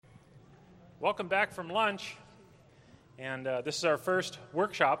Welcome back from lunch, and this is our first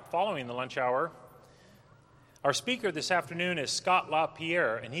workshop following the lunch hour. Our speaker this afternoon is Scott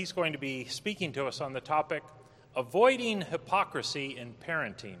LaPierre, and he's going to be speaking to us on the topic, Avoiding Hypocrisy in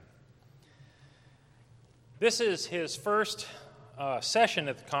Parenting. This is his first session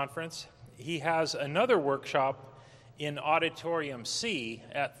at the conference. He has another workshop in Auditorium C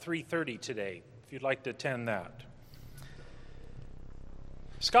at 3:30 today, if you'd like to attend that.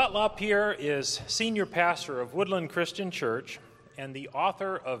 Scott LaPierre is senior pastor of Woodland Christian Church and the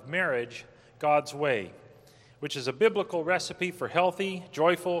author of Marriage, God's Way, which is a biblical recipe for healthy,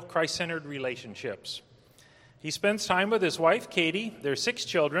 joyful, Christ-centered relationships. He spends time with his wife, Katie, their 6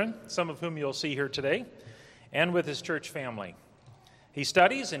 children, some of whom you'll see here today, and with his church family. He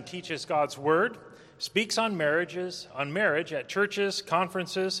studies and teaches God's Word, speaks on marriage at churches,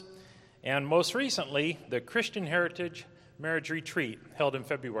 conferences, and most recently, the Christian Heritage Marriage Retreat held in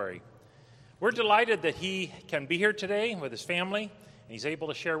February. We're delighted that he can be here today with his family, and he's able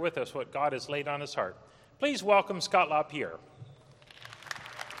to share with us what God has laid on his heart. Please welcome Scott LaPierre.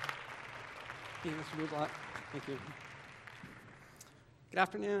 Thank you, Mr. Bublot. Thank you. Good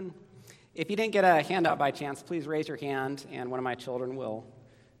afternoon. If you didn't get a handout by chance, please raise your hand, and one of my children will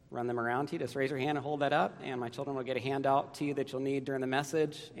run them around to you. Just raise your hand and hold that up, and my children will get a handout to you that you'll need during the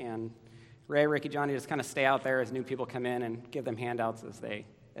message. And Ray, Ricky, Johnny, just kind of stay out there as new people come in and give them handouts as they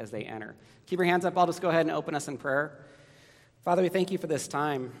enter. Keep your hands up. I'll just go ahead and open us in prayer. Father, we thank you for this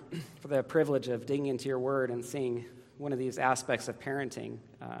time, for the privilege of digging into your word and seeing one of these aspects of parenting,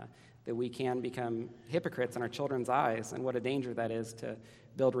 that we can become hypocrites in our children's eyes, and what a danger that is to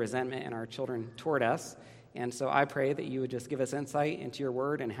build resentment in our children toward us. And so I pray that you would just give us insight into your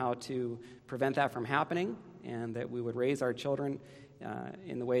word and how to prevent that from happening, and that we would raise our children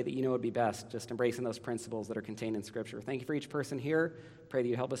in the way that you know would be best, just embracing those principles that are contained in Scripture. Thank you for each person here. Pray that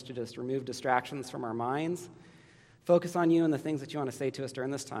you help us to just remove distractions from our minds, focus on you and the things that you want to say to us during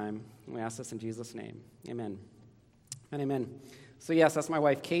this time. And we ask this in Jesus' name. Amen. And amen. So yes, that's my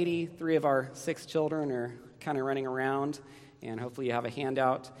wife, Katie. 3 of our 6 children are kind of running around, and hopefully you have a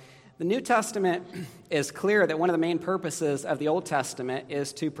handout. The New Testament is clear that one of the main purposes of the Old Testament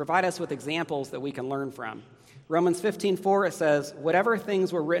is to provide us with examples that we can learn from. Romans 15:4, it says, whatever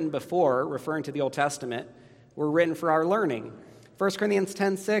things were written before, referring to the Old Testament, were written for our learning. 1 Corinthians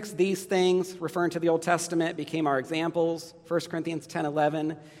 10:6, these things, referring to the Old Testament, became our examples. 1 Corinthians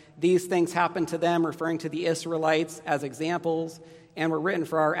 10:11, these things happened to them, referring to the Israelites as examples, and were written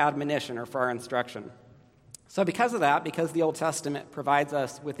for our admonition or for our instruction. So because of that, because the Old Testament provides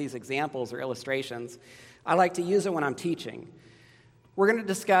us with these examples or illustrations, I like to use it when I'm teaching. We're going to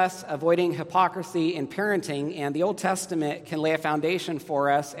discuss avoiding hypocrisy in parenting, and the Old Testament can lay a foundation for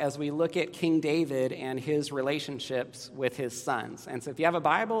us as we look at King David and his relationships with his sons. And so if you have a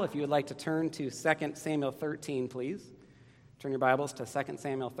Bible, if you would like to turn to 2 Samuel 13, please. Turn your Bibles to 2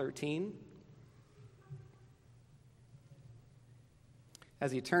 Samuel 13.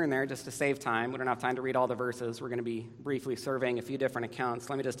 As you turn there, just to save time, we don't have time to read all the verses. We're going to be briefly surveying a few different accounts.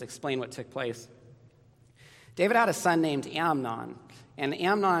 Let me just explain what took place. David had a son named Amnon, and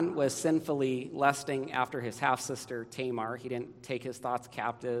Amnon was sinfully lusting after his half-sister Tamar. He didn't take his thoughts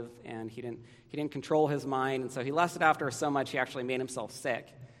captive, and he didn't control his mind, and so he lusted after her so much he actually made himself sick,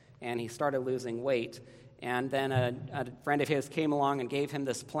 and he started losing weight. And then a friend of his came along and gave him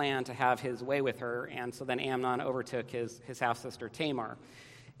this plan to have his way with her, and so then Amnon overtook his half-sister Tamar.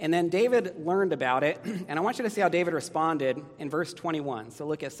 And then David learned about it, and I want you to see how David responded in verse 21. So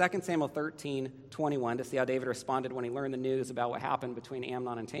look at 2 Samuel 13:21 to see how David responded when he learned the news about what happened between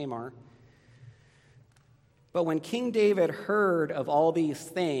Amnon and Tamar. But when King David heard of all these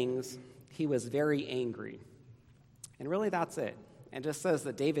things, he was very angry. And really that's it. It just says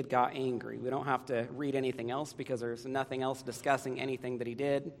that David got angry. We don't have to read anything else because there's nothing else discussing anything that he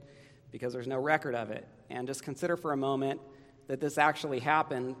did, because there's no record of it. And just consider for a moment that this actually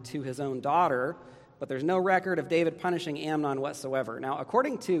happened to his own daughter, but there's no record of David punishing Amnon whatsoever. Now,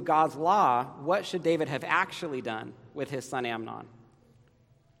 according to God's law, what should David have actually done with his son Amnon?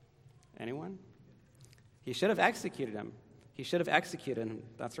 Anyone? He should have executed him. He should have executed him.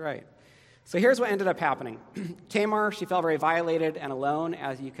 That's right. So here's what ended up happening. Tamar, she felt very violated and alone,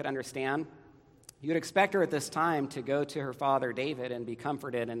 as you could understand. You would expect her at this time to go to her father David and be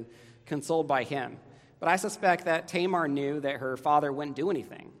comforted and consoled by him. But I suspect that Tamar knew that her father wouldn't do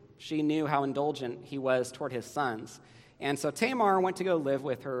anything. She knew how indulgent he was toward his sons. And so Tamar went to go live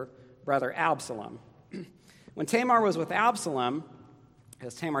with her brother Absalom. When Tamar was with Absalom,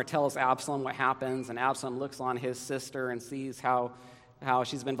 as Tamar tells Absalom what happens, and Absalom looks on his sister and sees how how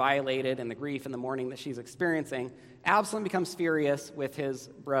she's been violated and the grief and the mourning that she's experiencing, Absalom becomes furious with his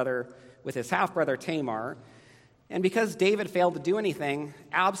half-brother Tamar. And because David failed to do anything,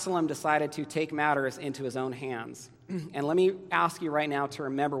 Absalom decided to take matters into his own hands. And let me ask you right now to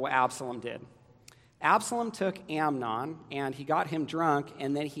remember what Absalom did. Absalom took Amnon, and he got him drunk,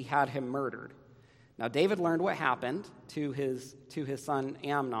 and then he had him murdered. Now, David learned what happened to his son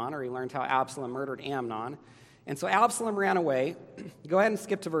Amnon, or he learned how Absalom murdered Amnon. And so Absalom ran away. Go ahead and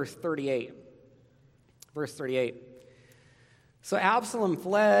skip to verse 38. Verse 38. So Absalom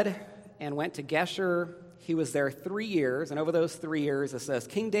fled and went to Geshur. He was there 3 years, and over those 3 years, it says,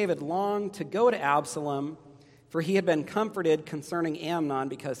 King David longed to go to Absalom, for he had been comforted concerning Amnon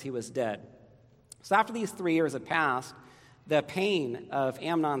because he was dead. So after these 3 years had passed, the pain of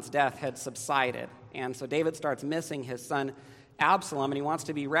Amnon's death had subsided. And so David starts missing his son Absalom, and he wants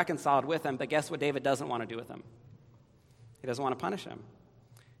to be reconciled with him. But guess what David doesn't want to do with him? He doesn't want to punish him.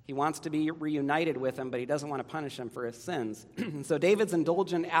 He wants to be reunited with him, but he doesn't want to punish him for his sins. And so David's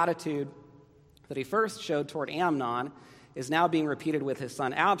indulgent attitude that he first showed toward Amnon is now being repeated with his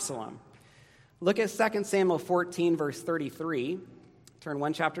son Absalom. Look at 2 Samuel 14, verse 33. Turn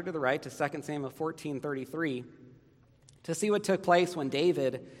one chapter to the right to 2 Samuel 14:33 to see what took place when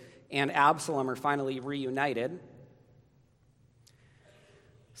David and Absalom are finally reunited.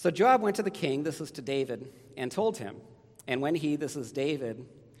 So Joab went to the king, this is to David, and told him. And when he, this is David,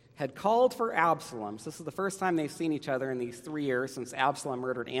 had called for Absalom, so this is the first time they've seen each other in these 3 years since Absalom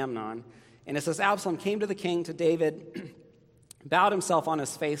murdered Amnon. And it says Absalom came to the king, to David, bowed himself on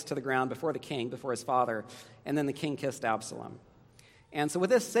his face to the ground before the king, before his father, and then the king kissed Absalom. And so what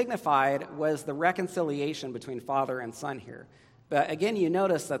this signified was the reconciliation between father and son here. But again, you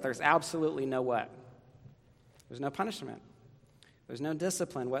notice that there's absolutely no what? There's no punishment. There's no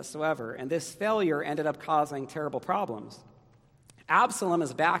discipline whatsoever. And this failure ended up causing terrible problems. Absalom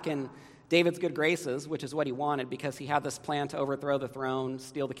is back in David's good graces, which is what he wanted, because he had this plan to overthrow the throne,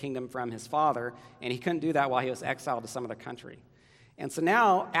 steal the kingdom from his father, and he couldn't do that while he was exiled to some other country. And so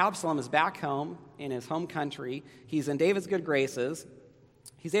now Absalom is back home in his home country. He's in David's good graces.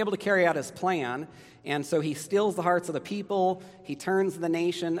 He's able to carry out his plan, and so he steals the hearts of the people. He turns the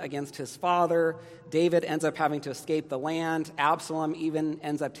nation against his father. David ends up having to escape the land. Absalom even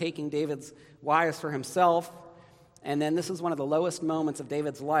ends up taking David's wives for himself. And then this is one of the lowest moments of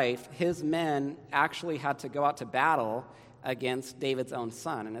David's life. His men actually had to go out to battle against David's own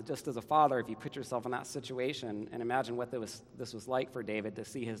son. And just as a father, if you put yourself in that situation and imagine what this was like for David to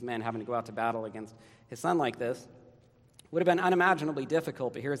see his men having to go out to battle against his son like this, would have been unimaginably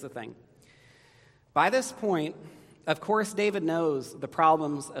difficult. But here's the thing. By this point, of course, David knows the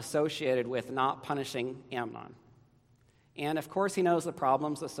problems associated with not punishing Amnon. And of course, he knows the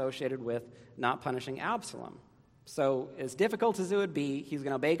problems associated with not punishing Absalom. So as difficult as it would be, he's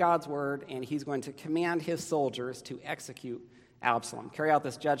going to obey God's word, and he's going to command his soldiers to execute Absalom, carry out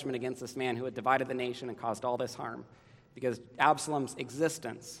this judgment against this man who had divided the nation and caused all this harm, because Absalom's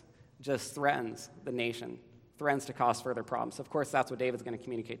existence just threatens the nation, threatens to cause further problems. Of course, that's what David's going to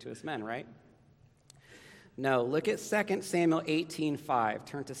communicate to his men, right? No, look at 2 Samuel 18:5.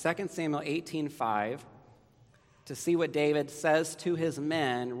 Turn to 2 Samuel 18:5 to see what David says to his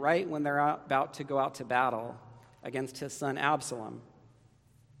men right when they're about to go out to battle against his son Absalom.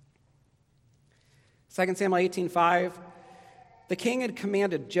 2 Samuel 18:5, the king had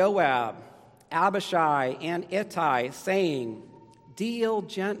commanded Joab, Abishai, and Ittai, saying, deal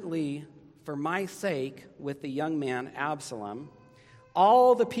gently for my sake with the young man Absalom.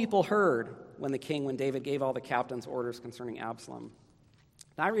 All the people heard when David gave all the captains orders concerning Absalom.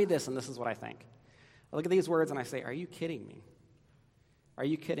 Now I read this, and this is what I think. I look at these words and I say, are you kidding me? Are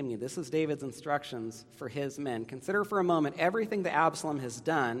you kidding me? This is David's instructions for his men. Consider for a moment everything that Absalom has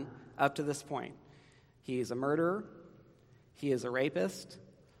done up to this point. He is a murderer. He is a rapist.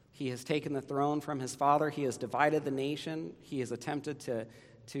 He has taken the throne from his father. He has divided the nation. He has attempted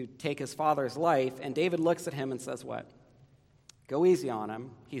to take his father's life. And David looks at him and says what? Go easy on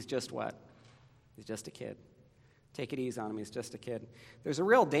him. He's just what? He's just a kid. Take it easy on him. He's just a kid. There's a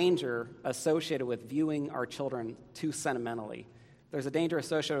real danger associated with viewing our children too sentimentally. There's a danger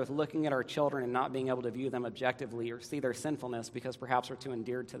associated with looking at our children and not being able to view them objectively or see their sinfulness because perhaps we're too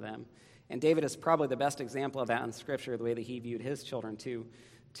endeared to them. And David is probably the best example of that in Scripture, the way that he viewed his children too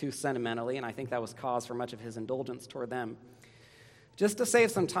sentimentally, and I think that was cause for much of his indulgence toward them. Just to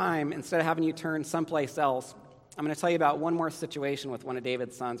save some time, instead of having you turn someplace else, I'm going to tell you about one more situation with one of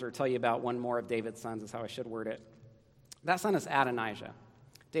David's sons, or tell you about one more of David's sons is how I should word it. That son is Adonijah.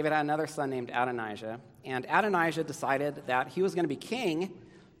 David had another son named Adonijah, and Adonijah decided that he was going to be king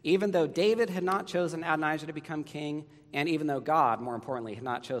even though David had not chosen Adonijah to become king, and even though God, more importantly, had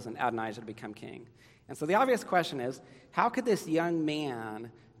not chosen Adonijah to become king. And so the obvious question is, how could this young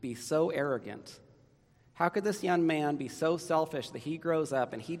man be so arrogant? How could this young man be so selfish that he grows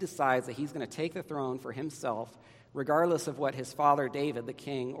up and he decides that he's going to take the throne for himself, regardless of what his father David, the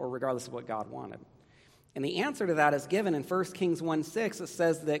king, or regardless of what God wanted? And the answer to that is given in 1 Kings 1:6. It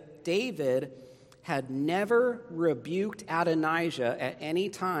says that David had never rebuked Adonijah at any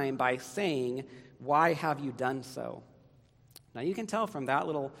time by saying, "Why have you done so?" Now you can tell from that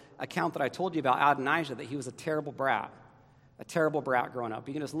little account that I told you about Adonijah that he was a terrible brat growing up.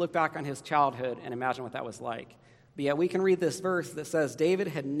 You can just look back on his childhood and imagine what that was like. But yet we can read this verse that says David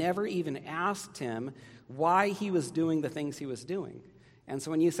had never even asked him why he was doing the things he was doing. And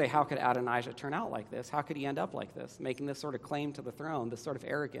so when you say, how could Adonijah turn out like this? How could he end up like this, making this sort of claim to the throne, this sort of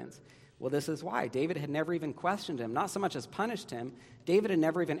arrogance? Well, this is why. David had never even questioned him, not so much as punished him. David had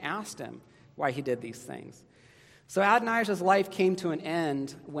never even asked him why he did these things. So Adonijah's life came to an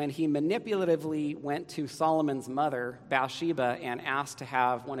end when he manipulatively went to Solomon's mother, Bathsheba, and asked to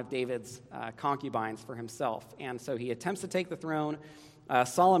have one of David's concubines for himself. And so he attempts to take the throne.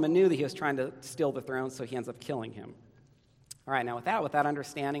 Solomon knew that he was trying to steal the throne, so he ends up killing him. All right, now with that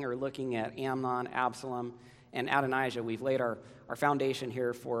understanding, or looking at Amnon, Absalom, and Adonijah, we've laid our foundation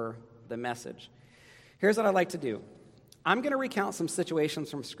here for the message. Here's what I'd like to do. I'm going to recount some situations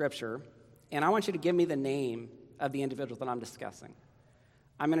from Scripture, and I want you to give me the name of the individual that I'm discussing.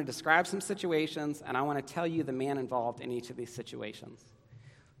 I'm going to describe some situations, and I want to tell you the man involved in each of these situations.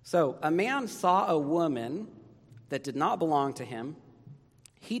 So, a man saw a woman that did not belong to him.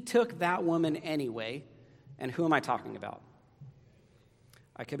 He took that woman anyway, and who am I talking about?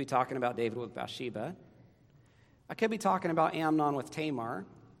 I could be talking about David with Bathsheba. I could be talking about Amnon with Tamar.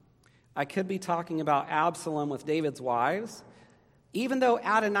 I could be talking about Absalom with David's wives. Even though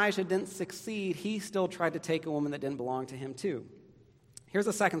Adonijah didn't succeed, he still tried to take a woman that didn't belong to him too. Here's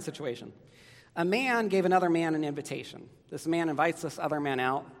a second situation. A man gave another man an invitation. This man invites this other man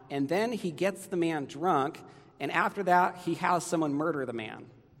out, and then he gets the man drunk, and after that, he has someone murder the man.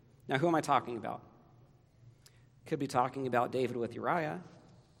 Now, who am I talking about? Could be talking about David with Uriah.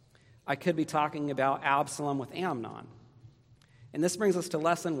 I could be talking about Absalom with Amnon. And this brings us to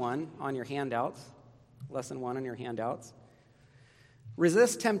lesson 1 on your handouts. Lesson 1 on your handouts.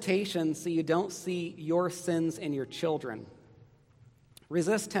 Resist temptation so you don't see your sins in your children.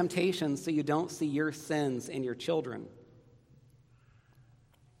 Resist temptation so you don't see your sins in your children.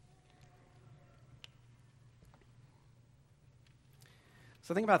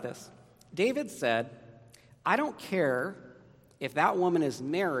 So think about this. David said, I don't care if that woman is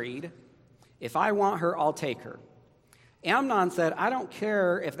married. If I want her, I'll take her. Amnon said, I don't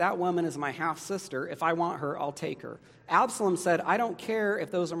care if that woman is my half-sister. If I want her, I'll take her. Absalom said, I don't care if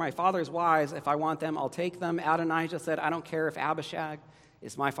those are my father's wives. If I want them, I'll take them. Adonijah said, I don't care if Abishag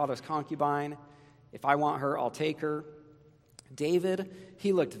is my father's concubine. If I want her, I'll take her. David,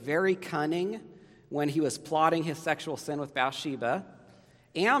 he looked very cunning when he was plotting his sexual sin with Bathsheba.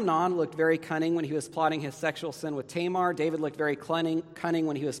 Amnon looked very cunning when he was plotting his sexual sin with Tamar. David looked very cunning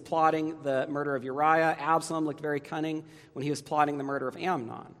when he was plotting the murder of Uriah. Absalom looked very cunning when he was plotting the murder of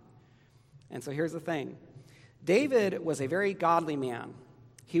Amnon. And so here's the thing. David was a very godly man.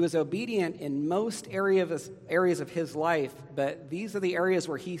 He was obedient in most areas of his life, but these are the areas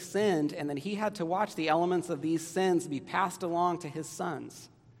where he sinned, and then he had to watch the elements of these sins be passed along to his sons.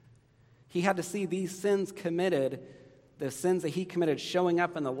 He had to see these sins committed, the sins that he committed showing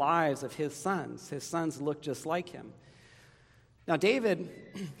up in the lives of his sons. His sons looked just like him. Now, David,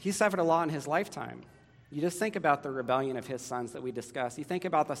 he suffered a lot in his lifetime. You just think about the rebellion of his sons that we discussed. You think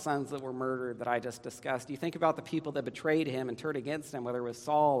about the sons that were murdered that I just discussed. You think about the people that betrayed him and turned against him, whether it was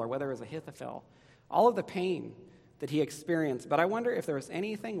Saul or whether it was Ahithophel. All of the pain that he experienced. But I wonder if there was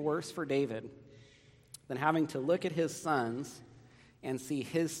anything worse for David than having to look at his sons and see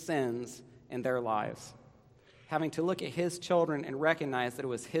his sins in their lives. Having to look at his children and recognize that it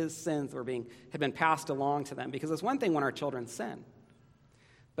was his sins that had been passed along to them. Because it's one thing when our children sin.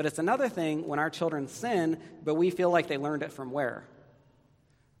 But it's another thing when our children sin, but we feel like they learned it from where?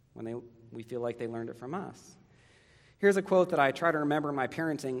 We feel like they learned it from us. Here's a quote that I try to remember in my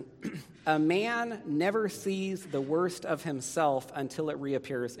parenting. A man never sees the worst of himself until it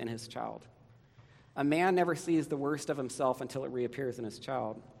reappears in his child. A man never sees the worst of himself until it reappears in his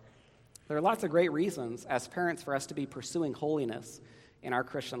child. There are lots of great reasons as parents for us to be pursuing holiness in our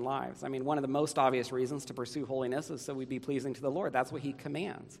Christian lives. I mean, one of the most obvious reasons to pursue holiness is so we be pleasing to the Lord. That's what he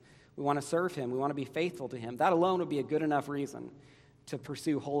commands. We want to serve him. We want to be faithful to him. That alone would be a good enough reason to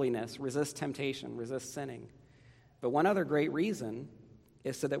pursue holiness, resist temptation, resist sinning. But one other great reason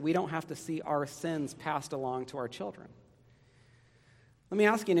is so that we don't have to see our sins passed along to our children. Let me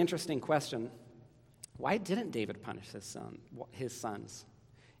ask you an interesting question. Why didn't David punish his sons?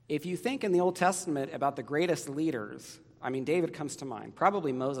 If you think in the Old Testament about the greatest leaders, David comes to mind.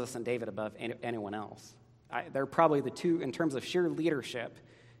 Probably Moses and David above anyone else. They're probably the two, in terms of sheer leadership,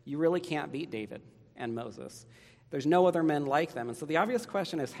 you really can't beat David and Moses. There's no other men like them. And so the obvious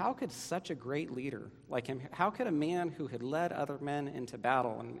question is, how could such a great leader like him, how could a man who had led other men into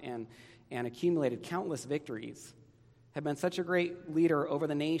battle and accumulated countless victories, have been such a great leader over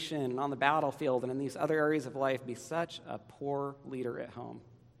the nation and on the battlefield and in these other areas of life, be such a poor leader at home?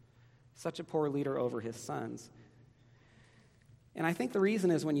 Such a poor leader over his sons. And I think the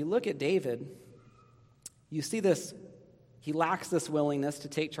reason is when you look at David, you see this, he lacks this willingness to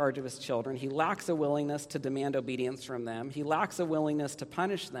take charge of his children. He lacks a willingness to demand obedience from them. He lacks a willingness to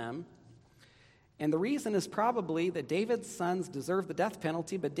punish them. And the reason is probably that David's sons deserve the death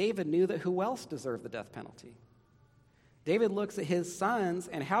penalty, but David knew that who else deserved the death penalty? David looks at his sons,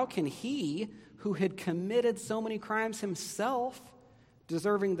 and how can he, who had committed so many crimes himself,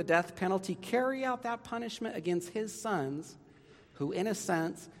 deserving the death penalty, carry out that punishment against his sons, who in a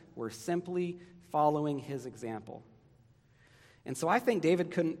sense were simply following his example? And so I think David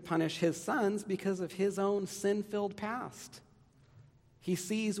couldn't punish his sons because of his own sin-filled past. He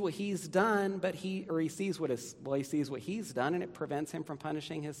sees what he's done, he sees what he's done, and it prevents him from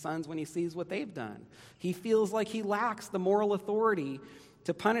punishing his sons when he sees what they've done. He feels like he lacks the moral authority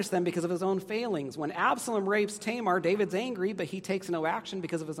to punish them because of his own failings. When Absalom rapes Tamar, David's angry, but he takes no action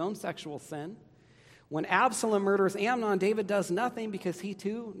because of his own sexual sin. When Absalom murders Amnon, David does nothing because he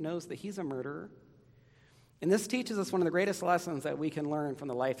too knows that he's a murderer. And this teaches us one of the greatest lessons that we can learn from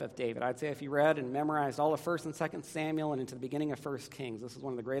the life of David. I'd say if you read and memorized all of 1 and 2 Samuel and into the beginning of 1 Kings, this is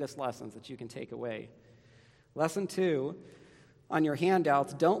one of the greatest lessons that you can take away. Lesson 2, on your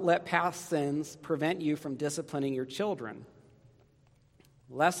handouts, don't let past sins prevent you from disciplining your children.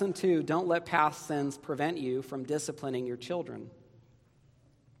 Lesson 2, don't let past sins prevent you from disciplining your children.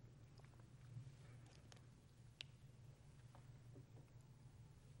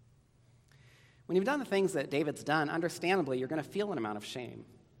 When you've done the things that David's done, understandably, you're going to feel an amount of shame.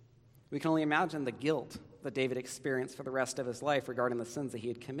 We can only imagine the guilt that David experienced for the rest of his life regarding the sins that he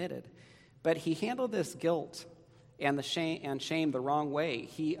had committed. But he handled this guilt and the shame the wrong way.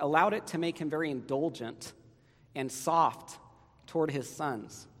 He allowed it to make him very indulgent and soft toward his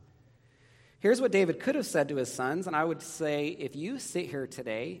sons. Here's what David could have said to his sons, and I would say, if you sit here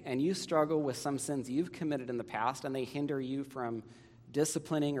today and you struggle with some sins you've committed in the past and they hinder you from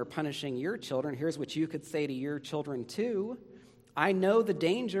disciplining or punishing your children, here's what you could say to your children too. I know the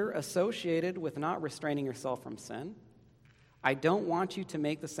danger associated with not restraining yourself from sin. I don't want you to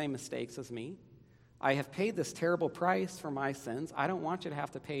make the same mistakes as me. I have paid this terrible price for my sins. I don't want you to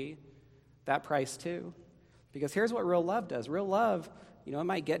have to pay that price too. Because here's what real love does. Real love, it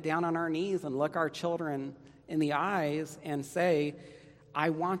might get down on our knees and look our children in the eyes and say,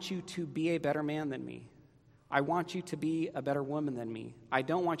 I want you to be a better man than me. I want you to be a better woman than me. I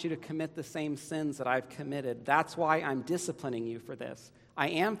don't want you to commit the same sins that I've committed. That's why I'm disciplining you for this. I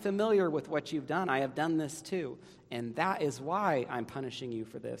am familiar with what you've done. I have done this too. And that is why I'm punishing you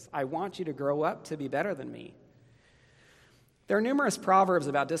for this. I want you to grow up to be better than me. There are numerous proverbs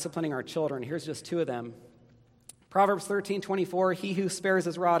about disciplining our children. Here's just two of them. Proverbs 13:24, he who spares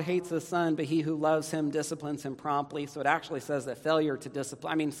his rod hates his son, but he who loves him disciplines him promptly. So it actually says that failure to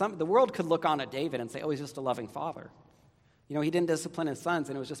discipline, the world could look on at David and say, oh, he's just a loving father. He didn't discipline his sons,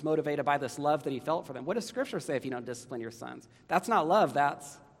 and it was just motivated by this love that he felt for them. What does Scripture say if you don't discipline your sons? That's not love,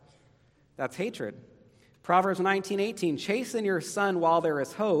 that's hatred. Proverbs 19:18, chasten your son while there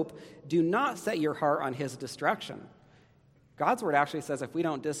is hope. Do not set your heart on his destruction. God's word actually says if we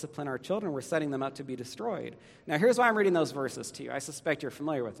don't discipline our children, we're setting them up to be destroyed. Now, here's why I'm reading those verses to you. I suspect you're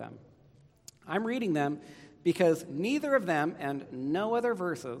familiar with them. I'm reading them because neither of them and no other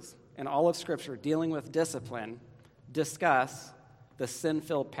verses in all of Scripture dealing with discipline discuss the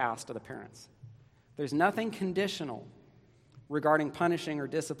sin-filled past of the parents. There's nothing conditional regarding punishing or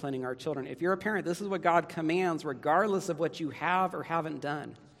disciplining our children. If you're a parent, this is what God commands regardless of what you have or haven't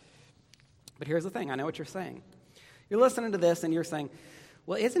done. But here's the thing. I know what you're saying. You're listening to this and you're saying,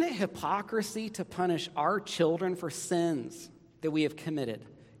 well, isn't it hypocrisy to punish our children for sins that we have committed?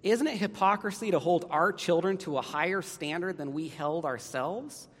 Isn't it hypocrisy to hold our children to a higher standard than we held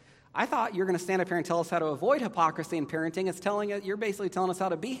ourselves? I thought you were going to stand up here and tell us how to avoid hypocrisy in parenting. You're basically telling us how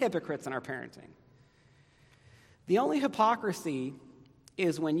to be hypocrites in our parenting. The only hypocrisy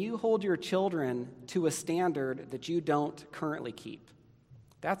is when you hold your children to a standard that you don't currently keep.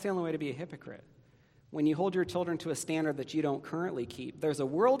 That's the only way to be a hypocrite. when you hold your children to a standard that you don't currently keep. There's a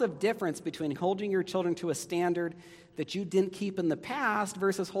world of difference between holding your children to a standard that you didn't keep in the past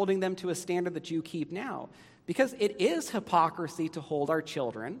versus holding them to a standard that you keep now. Because it is hypocrisy to hold our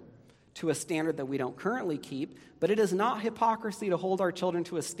children to a standard that we don't currently keep, but it is not hypocrisy to hold our children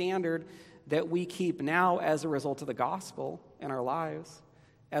to a standard that we keep now as a result of the gospel in our lives,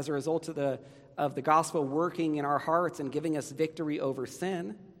 as a result of the gospel working in our hearts and giving us victory over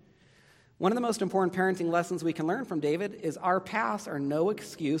sin. One of the most important parenting lessons we can learn from David is our past are no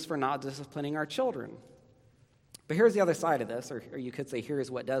excuse for not disciplining our children. But here's the other side of this, or you could say here's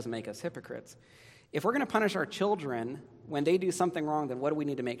what does make us hypocrites. If we're going to punish our children when they do something wrong, then what do we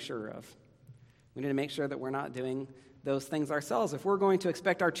need to make sure of? We need to make sure that we're not doing those things ourselves. If we're going to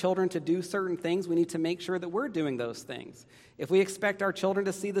expect our children to do certain things, we need to make sure that we're doing those things. If we expect our children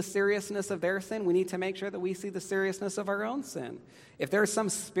to see the seriousness of their sin, we need to make sure that we see the seriousness of our own sin. If there's some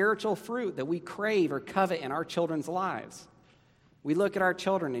spiritual fruit that we crave or covet in our children's lives, we look at our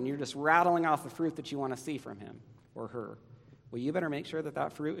children and you're just rattling off the fruit that you want to see from him or her. Well, you better make sure that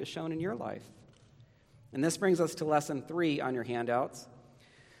that fruit is shown in your life. And this brings us to lesson 3 on your handouts.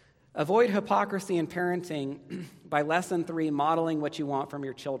 Avoid hypocrisy in parenting by lesson 3, modeling what you want from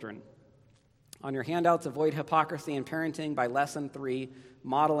your children. On your handouts, avoid hypocrisy in parenting by lesson 3,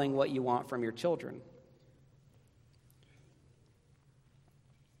 modeling what you want from your children.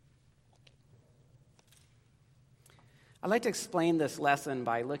 I'd like to explain this lesson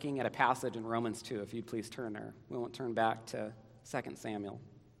by looking at a passage in Romans 2, if you'd please turn there. We won't turn back to 2 Samuel.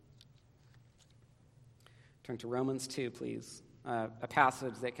 Turn to Romans 2, please. A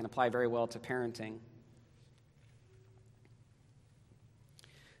passage that can apply very well to parenting.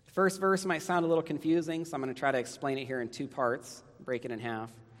 The first verse might sound a little confusing, so I'm going to try to explain it here in 2 parts, break it in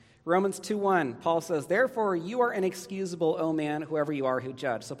half. Romans 2:1, Paul says, "Therefore you are inexcusable, O man, whoever you are who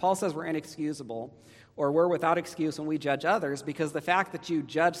judge." So Paul says we're inexcusable, or we're without excuse when we judge others, because the fact that you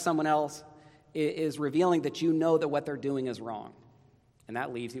judge someone else is revealing that you know that what they're doing is wrong. And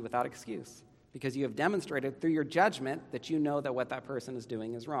that leaves you without excuse, because you have demonstrated through your judgment that you know that what that person is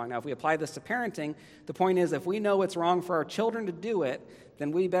doing is wrong. Now, if we apply this to parenting, the point is if we know it's wrong for our children to do it,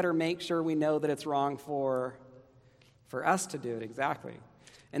 then we better make sure we know that it's wrong for us to do it, exactly.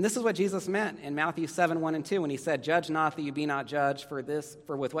 And this is what Jesus meant in Matthew 7:1-2, when he said, "Judge not that you be not judged,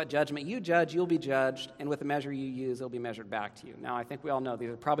 for with what judgment you judge, you'll be judged, and with the measure you use, it'll be measured back to you." Now, I think we all know these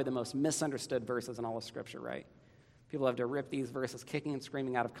are probably the most misunderstood verses in all of Scripture, right? People have to rip these verses kicking and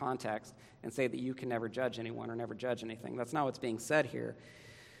screaming out of context and say that you can never judge anyone or never judge anything. That's not what's being said here.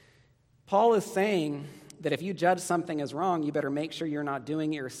 Paul is saying that if you judge something as wrong, you better make sure you're not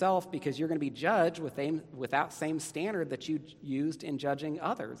doing it yourself, because you're going to be judged with that same standard that you used in judging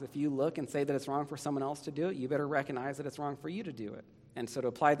others. If you look and say that it's wrong for someone else to do it, you better recognize that it's wrong for you to do it. And so to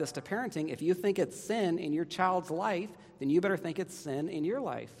apply this to parenting, if you think it's sin in your child's life, then you better think it's sin in your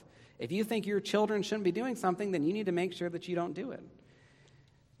life. If you think your children shouldn't be doing something, then you need to make sure that you don't do it.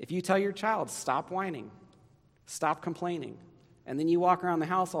 If you tell your child, stop whining, stop complaining, and then you walk around the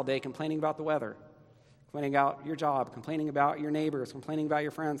house all day complaining about the weather, complaining about your job, complaining about your neighbors, complaining about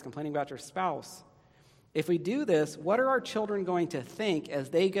your friends, complaining about your spouse. If we do this, what are our children going to think as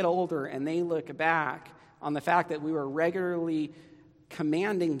they get older and they look back on the fact that we were regularly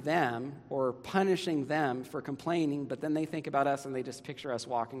commanding them or punishing them for complaining, but then they think about us and they just picture us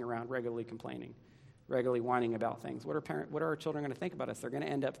walking around regularly complaining, regularly whining about things? What are our children going to think about us? They're going to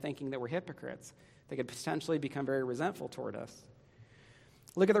end up thinking that we're hypocrites. They could potentially become very resentful toward us.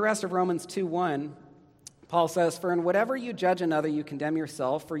 Look at the rest of Romans 2:1. Paul says, "For in whatever you judge another, you condemn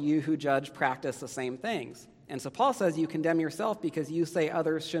yourself, for you who judge practice the same things." And so Paul says you condemn yourself because you say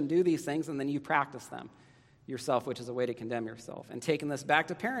others shouldn't do these things, and then you practice them yourself, which is a way to condemn yourself. And taking this back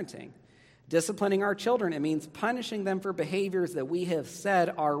to parenting, disciplining our children, it means punishing them for behaviors that we have said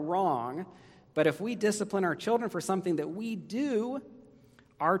are wrong. But if we discipline our children for something that we do,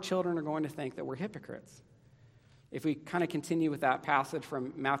 our children are going to think that we're hypocrites. If we kind of continue with that passage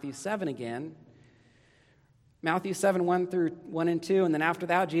from Matthew 7 again, Matthew 7, 1-2, and then after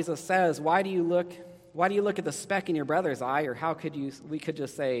that, Jesus says, why do you look at the speck in your brother's eye? Or we could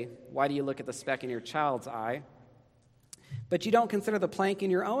just say, why do you look at the speck in your child's eye? But you don't consider the plank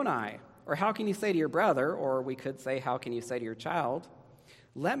in your own eye. Or how can you say to your brother, or we could say, how can you say to your child,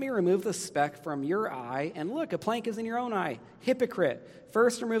 let me remove the speck from your eye, and look, a plank is in your own eye. Hypocrite.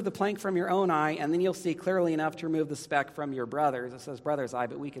 First remove the plank from your own eye, and then you'll see clearly enough to remove the speck from your brother's. It says brother's eye,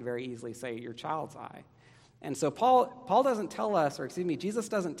 but we could very easily say your child's eye. And so Paul doesn't tell us, Jesus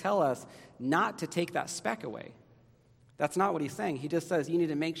doesn't tell us not to take that speck away. That's not what he's saying. He just says you need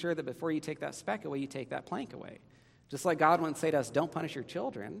to make sure that before you take that speck away, you take that plank away. Just like God wouldn't say to us, don't punish your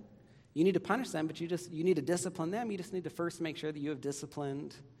children. You need to punish them, but you need to discipline them. You just need to first make sure that you have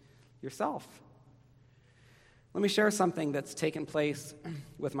disciplined yourself. Let me share something that's taken place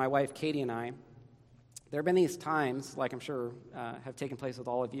with my wife, Katie, and I. There have been these times, like I'm sure have taken place with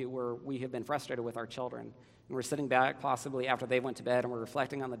all of you, where we have been frustrated with our children. And we're sitting back possibly after they went to bed, and we're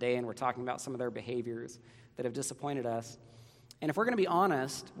reflecting on the day, and we're talking about some of their behaviors that have disappointed us. And if we're going to be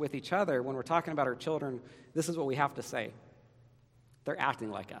honest with each other when we're talking about our children, this is what we have to say. They're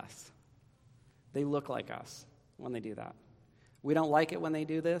acting like us. They look like us when they do that. We don't like it when they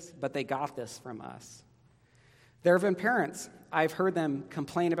do this, but they got this from us. There have been parents, I've heard them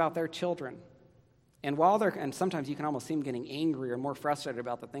complain about their children. And and sometimes you can almost see them getting angry or more frustrated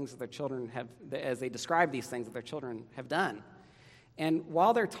about the things that their children have, as they describe these things that their children have done. And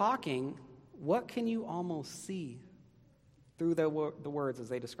while they're talking, what can you almost see through the words as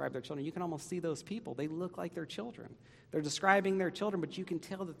they describe their children? You can almost see those people. They look like their children. They're describing their children, but you can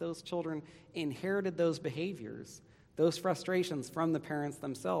tell that those children inherited those behaviors, those frustrations from the parents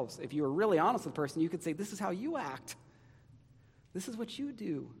themselves. If you were really honest with the person, you could say, this is how you act. This is what you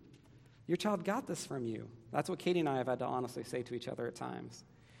do. Your child got this from you. That's what Katie and I have had to honestly say to each other at times.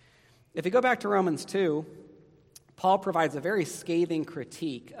 If you go back to Romans 2, Paul provides a very scathing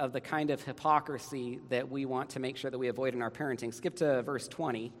critique of the kind of hypocrisy that we want to make sure that we avoid in our parenting. Skip to verse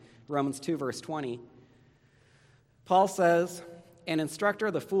 20, Romans 2, verse 20. Paul says, an instructor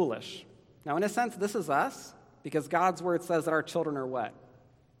of the foolish. Now, in a sense, this is us, because God's word says that our children are what?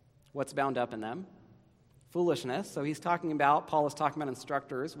 What's bound up in them? Foolishness. So Paul is talking about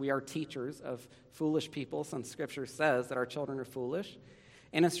instructors. We are teachers of foolish people, since Scripture says that our children are foolish.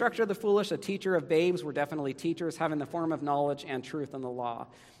 An instructor of the foolish, a teacher of babes, we're definitely teachers, having the form of knowledge and truth in the law.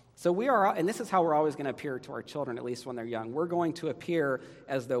 So we are, and this is how we're always going to appear to our children, at least when they're young. We're going to appear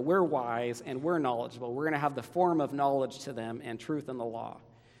as though we're wise and we're knowledgeable. We're going to have the form of knowledge to them and truth in the law.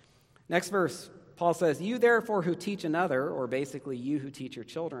 Next verse, Paul says, you therefore who teach another, or basically you who teach your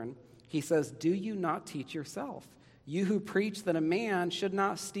children, he says, do you not teach yourself? You who preach that a man should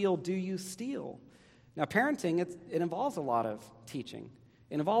not steal, do you steal? Now, parenting, it involves a lot of teaching.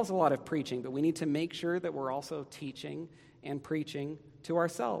 It involves a lot of preaching, but we need to make sure that we're also teaching and preaching to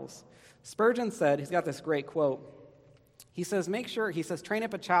ourselves. Spurgeon said, he's got this great quote. He says, train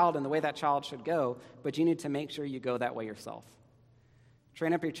up a child in the way that child should go, but you need to make sure you go that way yourself.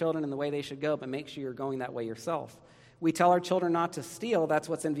 Train up your children in the way they should go, but make sure you're going that way yourself. We tell our children not to steal. That's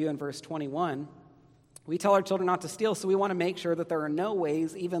what's in view in verse 21. We tell our children not to steal, so we want to make sure that there are no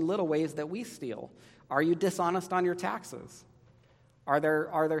ways, even little ways, that we steal. Are you dishonest on your taxes? Are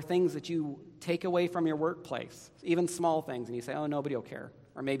there things that you take away from your workplace, even small things, and you say, oh, nobody will care?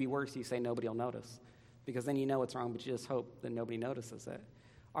 Or maybe worse, you say nobody will notice, because then you know it's wrong, but you just hope that nobody notices it.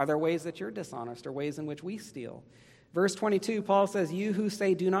 Are there ways that you're dishonest, or ways in which we steal? Verse 22, Paul says, you who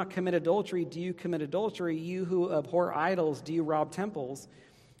say do not commit adultery, do you commit adultery? You who abhor idols, do you rob temples?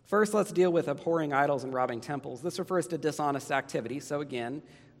 First, let's deal with abhorring idols and robbing temples. This refers to dishonest activity. So again,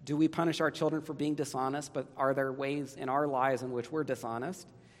 do we punish our children for being dishonest, but are there ways in our lives in which we're dishonest?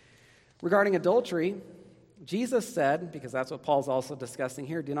 Regarding adultery, Jesus said, because that's what Paul's also discussing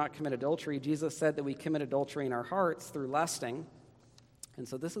here, do not commit adultery. Jesus said that we commit adultery in our hearts through lusting. And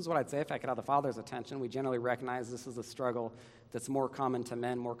so this is what I'd say if I could have the father's attention. We generally recognize this is a struggle that's more common to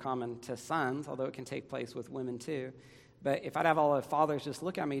men, more common to sons, although it can take place with women too. But if I'd have all the fathers just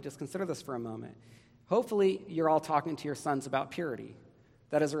look at me, just consider this for a moment. Hopefully you're all talking to your sons about purity.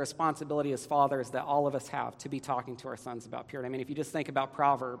 That is a responsibility as fathers that all of us have, to be talking to our sons about purity. I mean, if you just think about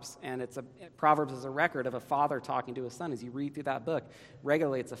Proverbs, and Proverbs is a record of a father talking to his son. As you read through that book,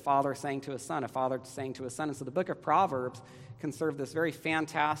 regularly it's a father saying to his son, a father saying to his son. And so the book of Proverbs can serve this very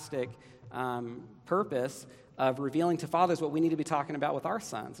fantastic purpose of revealing to fathers what we need to be talking about with our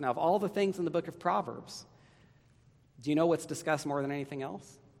sons. Now, of all the things in the book of Proverbs, do you know what's discussed more than anything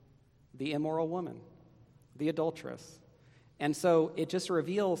else? The immoral woman, the adulteress. And so it just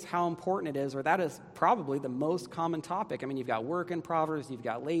reveals how important it is, or that is probably the most common topic. I mean, you've got work in Proverbs, you've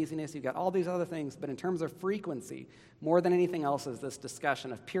got laziness, you've got all these other things, but in terms of frequency, more than anything else is this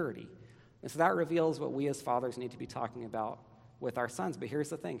discussion of purity. And so that reveals what we as fathers need to be talking about with our sons. But here's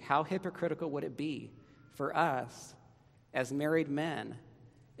the thing, how hypocritical would it be for us as married men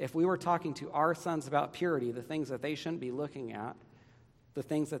if we were talking to our sons about purity, the things that they shouldn't be looking at, the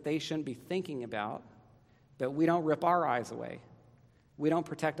things that they shouldn't be thinking about, but we don't rip our eyes away. We don't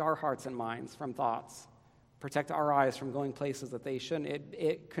protect our hearts and minds from thoughts, protect our eyes from going places that they shouldn't.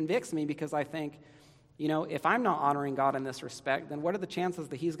 It convicts me because I think, if I'm not honoring God in this respect, then what are the chances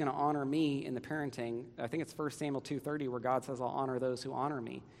that he's going to honor me in the parenting? I think it's 1 Samuel 2:30 where God says, I'll honor those who honor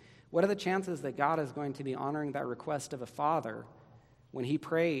me. What are the chances that God is going to be honoring that request of a father when he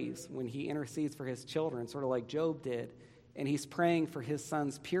prays, when he intercedes for his children, sort of like Job did, and he's praying for his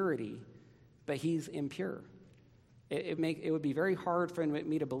son's purity, but he's impure. It would be very hard for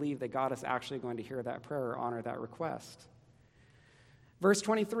me to believe that God is actually going to hear that prayer or honor that request. Verse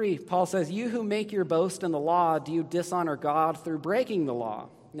 23, Paul says, "You who make your boast in the law, do you dishonor God through breaking the law?"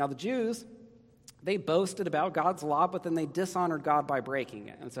 Now the Jews, they boasted about God's law, but then they dishonored God by breaking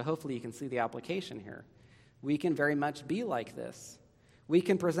it. And so hopefully you can see the application here. We can very much be like this. We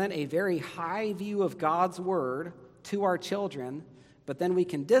can present a very high view of God's word to our children, but then we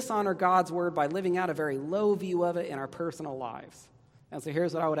can dishonor God's word by living out a very low view of it in our personal lives. And so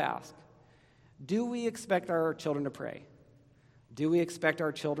here's what I would ask. Do we expect our children to pray? Do we expect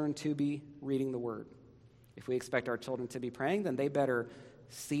our children to be reading the word? If we expect our children to be praying, then they better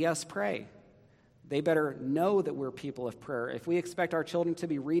see us pray. They better know that we're people of prayer. If we expect our children to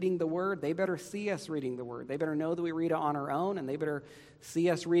be reading the word, they better see us reading the word. They better know that we read it on our own, and they better see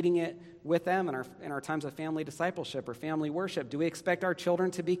us reading it with them in our times of family discipleship or family worship. Do we expect our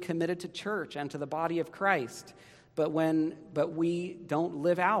children to be committed to church and to the body of Christ? But we don't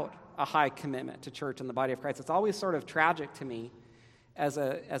live out a high commitment to church and the body of Christ. It's always sort of tragic to me as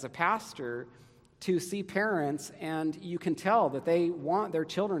a pastor to see parents, and you can tell that they want their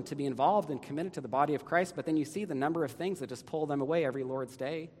children to be involved and committed to the body of Christ, but then you see the number of things that just pull them away every Lord's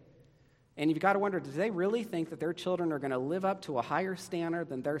Day. And you've got to wonder, do they really think that their children are going to live up to a higher standard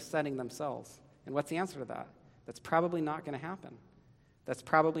than they're setting themselves? And what's the answer to that? That's probably not going to happen. That's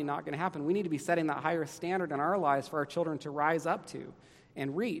probably not going to happen. We need to be setting that higher standard in our lives for our children to rise up to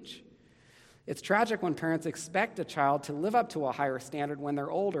and reach. It's tragic when parents expect a child to live up to a higher standard when they're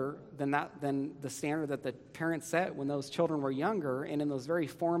older than the standard that the parents set when those children were younger and in those very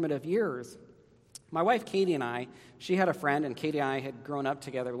formative years. My wife, Katie, and I, she had a friend, and Katie and I had grown up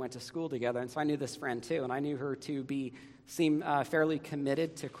together. We went to school together, and so I knew this friend too, and I knew her to seem fairly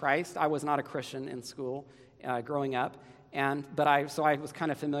committed to Christ. I was not a Christian in school growing up, so I was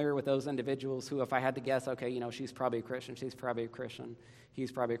kind of familiar with those individuals who, if I had to guess, okay, she's probably a Christian, he's probably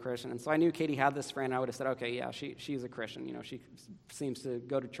a Christian. And so I knew Katie had this friend. I would have said, okay, yeah, she's a Christian. She seems to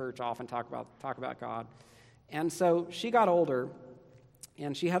go to church often, talk about God. And so she got older,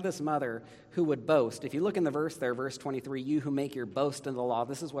 and she had this mother who would boast. If you look in the verse there, verse 23, "You who make your boast in the law,"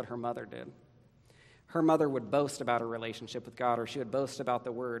 this is what her mother did. Her mother would boast about her relationship with God, or she would boast about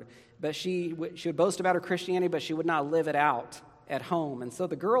the word. But she would boast about her Christianity, but she would not live it out at home. And so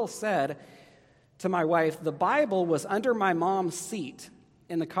the girl said to my wife, "The Bible was under my mom's seat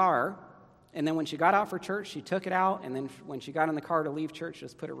in the car, and then when she got out for church, she took it out, and then when she got in the car to leave church,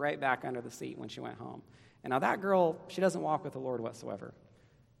 just put it right back under the seat when she went home." And now that girl, she doesn't walk with the Lord whatsoever.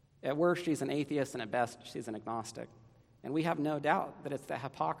 At worst, she's an atheist, and at best, she's an agnostic. And we have no doubt that it's the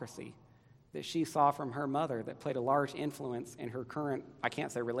hypocrisy that she saw from her mother that played a large influence in her current, I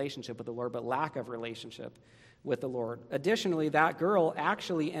can't say relationship with the Lord, but lack of relationship with the Lord. Additionally, that girl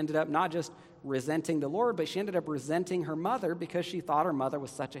actually ended up not just resenting the Lord, but she ended up resenting her mother because she thought her mother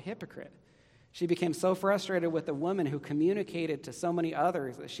was such a hypocrite. She became so frustrated with the woman who communicated to so many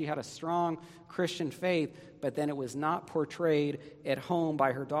others that she had a strong Christian faith, but then it was not portrayed at home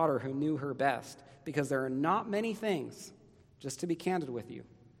by her daughter who knew her best. Because there are not many things, just to be candid with you,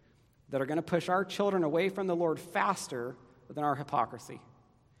 that are going to push our children away from the Lord faster than our hypocrisy.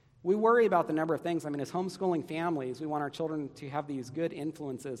 We worry about the number of things. As homeschooling families, we want our children to have these good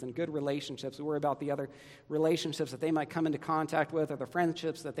influences and good relationships. We worry about the other relationships that they might come into contact with or the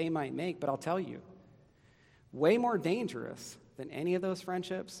friendships that they might make. But I'll tell you, way more dangerous than any of those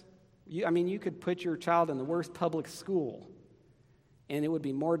friendships, you could put your child in the worst public school, and it would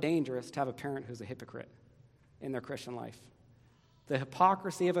be more dangerous to have a parent who's a hypocrite in their Christian life. The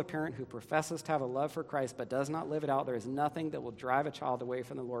hypocrisy of a parent who professes to have a love for Christ but does not live it out, there is nothing that will drive a child away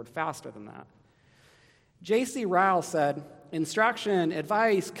from the Lord faster than that. J.C. Ryle said, "Instruction,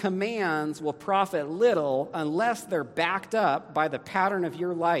 advice, commands will profit little unless they're backed up by the pattern of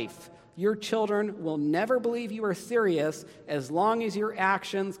your life. Your children will never believe you are serious as long as your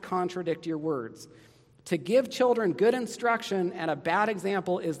actions contradict your words. To give children good instruction and a bad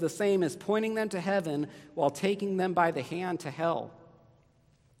example is the same as pointing them to heaven while taking them by the hand to hell."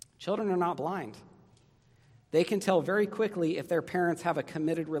 Children are not blind. They can tell very quickly if their parents have a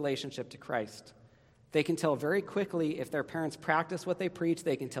committed relationship to Christ. They can tell very quickly if their parents practice what they preach.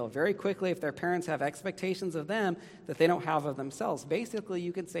 They can tell very quickly if their parents have expectations of them that they don't have of themselves. Basically,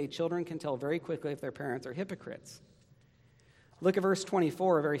 you could say children can tell very quickly if their parents are hypocrites. Look at verse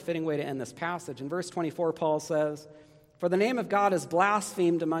 24, a very fitting way to end this passage. In verse 24, Paul says, "For the name of God is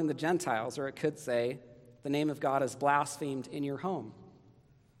blasphemed among the Gentiles," or it could say, "The name of God is blasphemed in your home."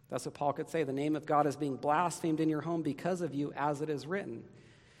 That's what Paul could say. The name of God is being blasphemed in your home because of you, as it is written.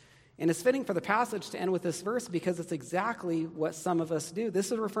 And it's fitting for the passage to end with this verse because it's exactly what some of us do.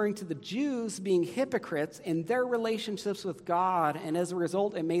 This is referring to the Jews being hypocrites in their relationships with God, and as a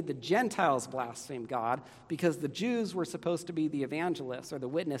result, it made the Gentiles blaspheme God because the Jews were supposed to be the evangelists or the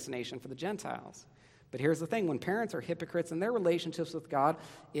witness nation for the Gentiles. But here's the thing. When parents are hypocrites in their relationships with God,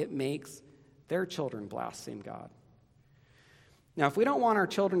 it makes their children blaspheme God. Now, if we don't want our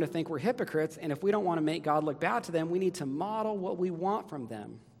children to think we're hypocrites, and if we don't want to make God look bad to them, we need to model what we want from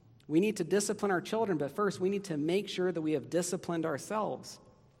them. We need to discipline our children, but first we need to make sure that we have disciplined ourselves.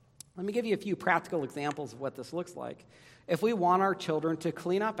 Let me give you a few practical examples of what this looks like. If we want our children to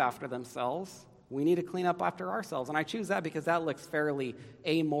clean up after themselves, we need to clean up after ourselves. And I choose that because that looks fairly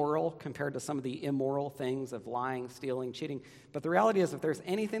amoral compared to some of the immoral things of lying, stealing, cheating. But the reality is, if there's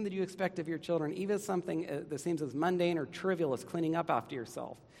anything that you expect of your children, even something that seems as mundane or trivial as cleaning up after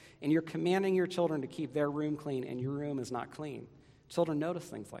yourself, and you're commanding your children to keep their room clean and your room is not clean, children notice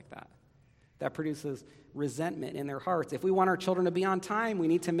things like that. That produces resentment in their hearts. If we want our children to be on time, we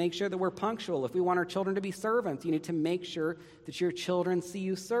need to make sure that we're punctual. If we want our children to be servants, you need to make sure that your children see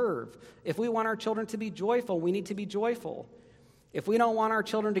you serve. If we want our children to be joyful, we need to be joyful. If we don't want our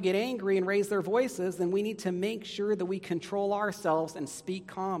children to get angry and raise their voices, then we need to make sure that we control ourselves and speak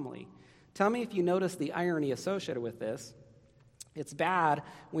calmly. Tell me if you notice the irony associated with this. It's bad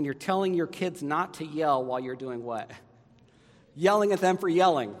when you're telling your kids not to yell while you're doing what? Yelling at them for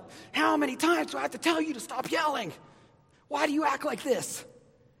yelling. How many times do I have to tell you to stop yelling? Why do you act like this?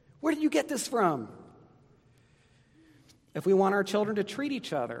 Where did you get this from? If we want our children to treat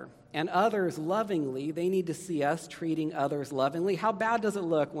each other and others lovingly, they need to see us treating others lovingly. How bad does it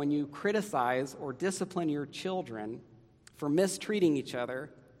look when you criticize or discipline your children for mistreating each other,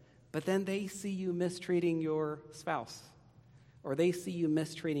 but then they see you mistreating your spouse, or they see you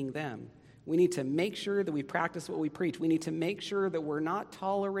mistreating them? We need to make sure that we practice what we preach. We need to make sure that we're not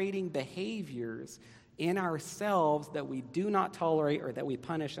tolerating behaviors in ourselves that we do not tolerate or that we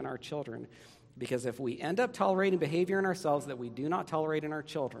punish in our children. Because if we end up tolerating behavior in ourselves that we do not tolerate in our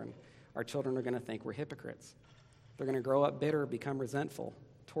children are going to think we're hypocrites. They're going to grow up bitter, become resentful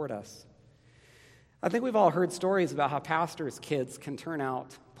toward us. I think we've all heard stories about how pastors' kids can turn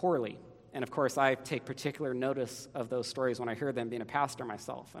out poorly. And, of course, I take particular notice of those stories when I hear them, being a pastor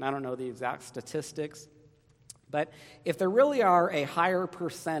myself. And I don't know the exact statistics. But if there really are a higher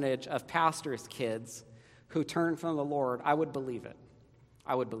percentage of pastors' kids who turn from the Lord, I would believe it.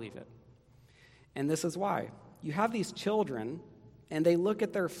 I would believe it. And this is why. You have these children, and they look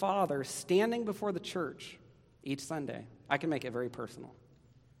at their father standing before the church each Sunday. I can make it very personal.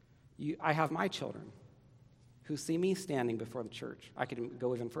 I have my children who see me standing before the church. I could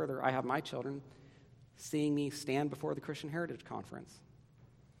go even further. I have my children seeing me stand before the Christian Heritage Conference,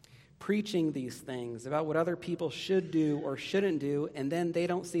 preaching these things about what other people should do or shouldn't do, and then they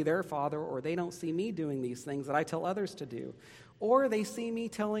don't see their father or they don't see me doing these things that I tell others to do. Or they see me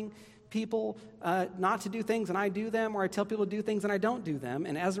telling people not to do things and I do them, or I tell people to do things and I don't do them,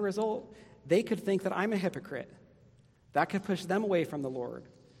 and as a result, they could think that I'm a hypocrite. That could push them away from the Lord.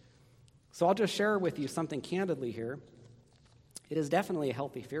 So I'll just share with you something candidly here. It is definitely a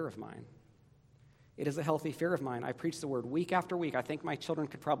healthy fear of mine. It is a healthy fear of mine. I preach the word week after week. I think my children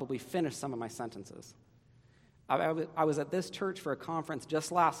could probably finish some of my sentences. I was at this church for a conference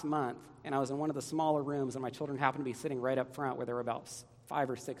just last month, and I was in one of the smaller rooms, and my children happened to be sitting right up front where they were about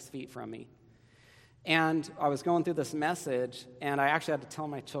 5 or 6 feet from me. And I was going through this message, and I actually had to tell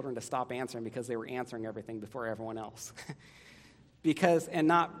my children to stop answering because they were answering everything before everyone else.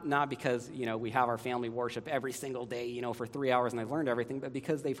 Not because, we have our family worship every single day, for 3 hours and they've learned everything, but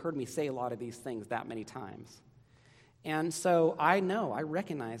because they've heard me say a lot of these things that many times. And so I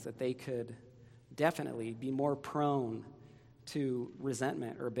recognize that they could definitely be more prone to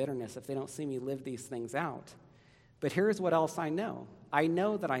resentment or bitterness if they don't see me live these things out. But here's what else I know. I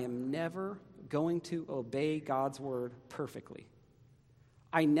know that I am never going to obey God's word perfectly.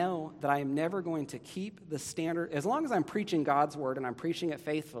 I know that I am never going to keep the standard. As long as I'm preaching God's word and I'm preaching it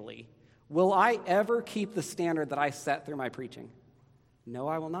faithfully, will I ever keep the standard that I set through my preaching? No,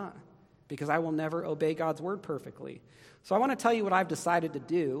 I will not, because I will never obey God's word perfectly. So I want to tell you what I've decided to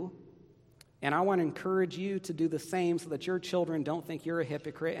do, and I want to encourage you to do the same so that your children don't think you're a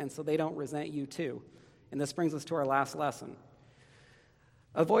hypocrite and so they don't resent you too. And this brings us to our last lesson.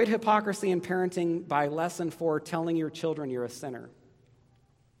 Avoid hypocrisy in parenting by lesson 4, telling your children you're a sinner.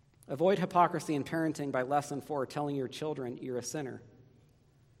 Avoid hypocrisy in parenting by lesson 4, telling your children you're a sinner.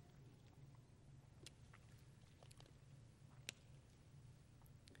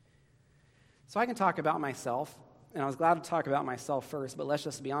 So I can talk about myself, and I was glad to talk about myself first, but let's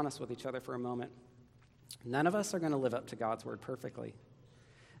just be honest with each other for a moment. None of us are going to live up to God's word perfectly.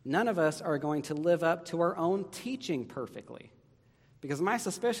 None of us are going to live up to our own teaching perfectly. Because my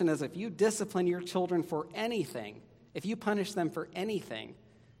suspicion is if you discipline your children for anything, if you punish them for anything,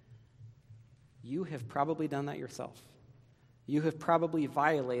 you have probably done that yourself. You have probably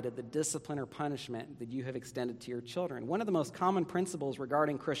violated the discipline or punishment that you have extended to your children. One of the most common principles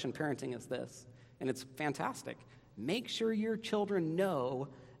regarding Christian parenting is this, and it's fantastic. Make sure your children know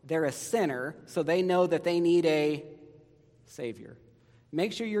they're a sinner so they know that they need a Savior.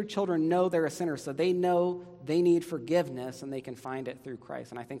 Make sure your children know they're a sinner so they know they need forgiveness and they can find it through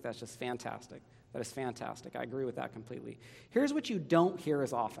Christ. And I think that's just fantastic. That is fantastic. I agree with that completely. Here's what you don't hear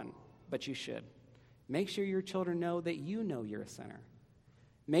as often, but you should. Make sure your children know that you know you're a sinner.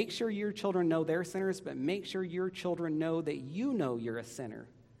 Make sure your children know they're sinners, but make sure your children know that you know you're a sinner.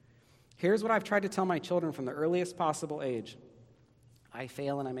 Here's what I've tried to tell my children from the earliest possible age. I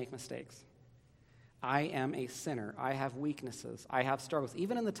fail and I make mistakes. I am a sinner. I have weaknesses. I have struggles.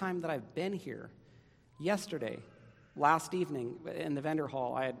 Even in the time that I've been here, yesterday, last evening in the vendor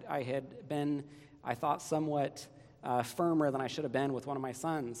hall, I had been, I thought, somewhat firmer than I should have been with one of my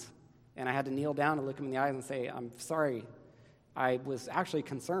sons. And I had to kneel down and look him in the eyes and say, I'm sorry. I was actually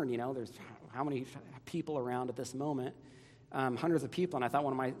concerned, there's how many people around at this moment, hundreds of people, and I thought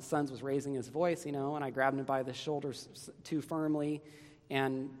one of my sons was raising his voice, and I grabbed him by the shoulders too firmly,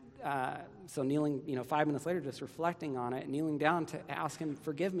 and so kneeling, 5 minutes later, just reflecting on it, kneeling down to ask him,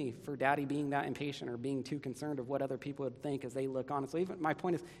 forgive me for Daddy being that impatient or being too concerned of what other people would think as they look on. So my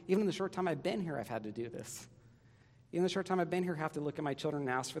point is, even in the short time I've been here, I've had to do this. Even the short time I've been here, I have to look at my children and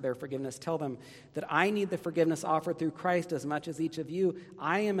ask for their forgiveness. Tell them that I need the forgiveness offered through Christ as much as each of you.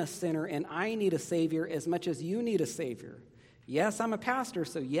 I am a sinner, and I need a Savior as much as you need a Savior. Yes, I'm a pastor,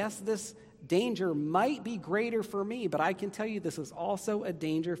 so yes, this danger might be greater for me, but I can tell you this is also a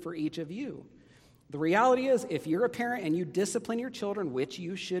danger for each of you. The reality is, if you're a parent and you discipline your children, which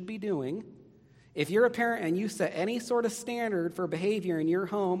you should be doing, if you're a parent and you set any sort of standard for behavior in your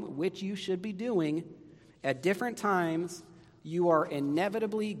home, which you should be doing, at different times, you are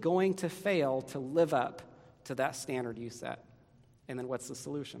inevitably going to fail to live up to that standard you set. And then what's the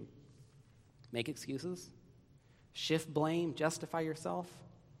solution? Make excuses? Shift blame? Justify yourself?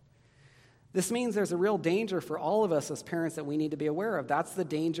 This means there's a real danger for all of us as parents that we need to be aware of. That's the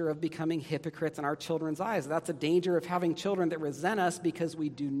danger of becoming hypocrites in our children's eyes. That's a danger of having children that resent us because we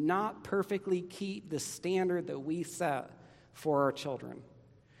do not perfectly keep the standard that we set for our children.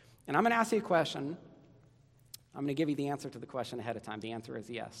 And I'm going to ask you a question. I'm going to give you the answer to the question ahead of time. The answer is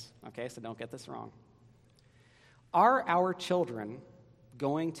yes. Okay, so don't get this wrong. Are our children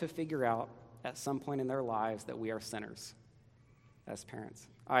going to figure out at some point in their lives that we are sinners as parents?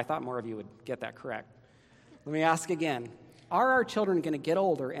 I thought more of you would get that correct. Let me ask again. Are our children going to get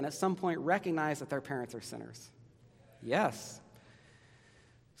older and at some point recognize that their parents are sinners? Yes.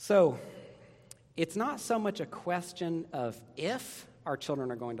 So it's not so much a question of if our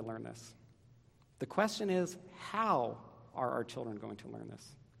children are going to learn this. The question is, how are our children going to learn this?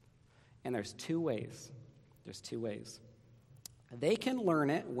 And there's two ways. They can learn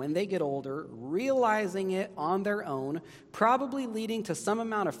it when they get older, realizing it on their own, probably leading to some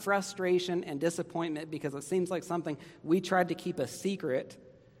amount of frustration and disappointment because it seems like something we tried to keep a secret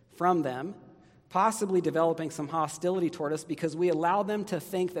from them, possibly developing some hostility toward us because we allow them to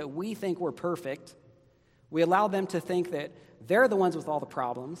think that we think we're perfect. We allow them to think that they're the ones with all the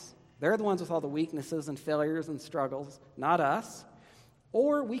problems. They're the ones with all the weaknesses and failures and struggles, not us.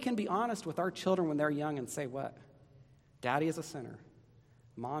 Or we can be honest with our children when they're young and say, what? Daddy is a sinner.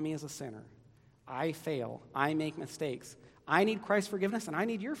 Mommy is a sinner. I fail. I make mistakes. I need Christ's forgiveness, and I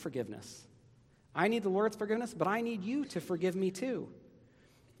need your forgiveness. I need the Lord's forgiveness, but I need you to forgive me too.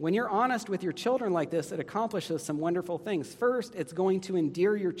 When you're honest with your children like this, it accomplishes some wonderful things. First, it's going to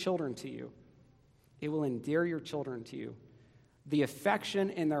endear your children to you. It will endear your children to you. The affection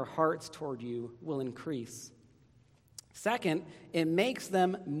in their hearts toward you will increase. Second, it makes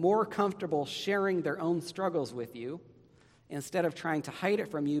them more comfortable sharing their own struggles with you instead of trying to hide it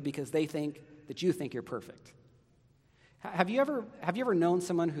from you because they think that you think you're perfect. Have you ever known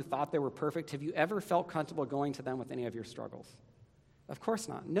someone who thought they were perfect? Have you ever felt comfortable going to them with any of your struggles? Of course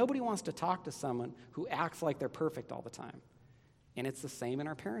not. Nobody wants to talk to someone who acts like they're perfect all the time. And it's the same in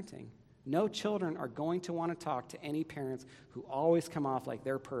our parenting. No children are going to want to talk to any parents who always come off like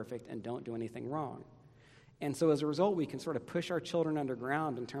they're perfect and don't do anything wrong. And so as a result, we can sort of push our children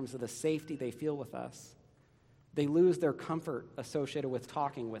underground in terms of the safety they feel with us. They lose their comfort associated with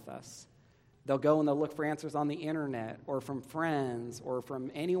talking with us. They'll go and they'll look for answers on the internet or from friends or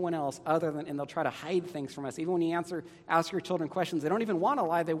from anyone else and they'll try to hide things from us. Even when you ask your children questions, they don't even want to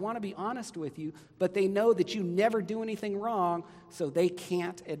lie. They want to be honest with you, but they know that you never do anything wrong, so they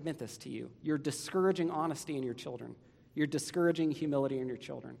can't admit this to you. You're discouraging honesty in your children. You're discouraging humility in your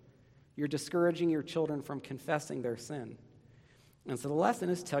children. You're discouraging your children from confessing their sin. And so the lesson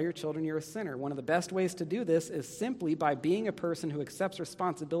is tell your children you're a sinner. One of the best ways to do this is simply by being a person who accepts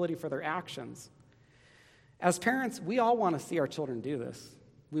responsibility for their actions. As parents, we all want to see our children do this.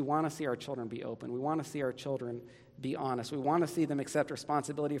 We want to see our children be open. We want to see our children be honest. We want to see them accept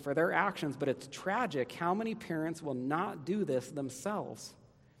responsibility for their actions, but it's tragic how many parents will not do this themselves.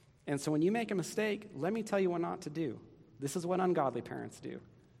 And so when you make a mistake, let me tell you what not to do. This is what ungodly parents do.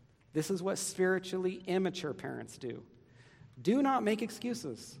 This is what spiritually immature parents do. Do not make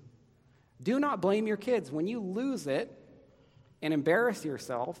excuses. Do not blame your kids. When you lose it and embarrass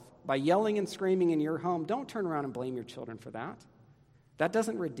yourself by yelling and screaming in your home, don't turn around and blame your children for that. That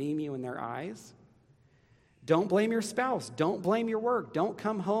doesn't redeem you in their eyes. Don't blame your spouse. Don't blame your work. Don't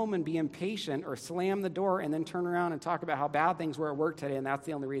come home and be impatient or slam the door and then turn around and talk about how bad things were at work today and that's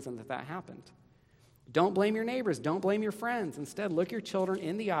the only reason that happened. Don't blame your neighbors. Don't blame your friends. Instead, look your children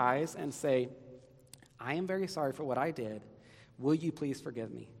in the eyes and say, I am very sorry for what I did. Will you please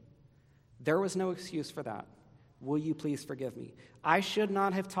forgive me? There was no excuse for that. Will you please forgive me? I should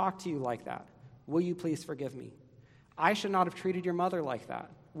not have talked to you like that. Will you please forgive me? I should not have treated your mother like that.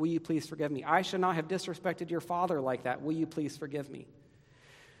 Will you please forgive me? I should not have disrespected your father like that. Will you please forgive me?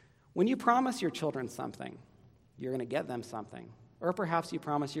 When you promise your children something, you're going to get them something. Or perhaps you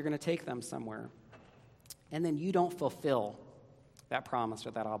promise you're going to take them somewhere, and then you don't fulfill that promise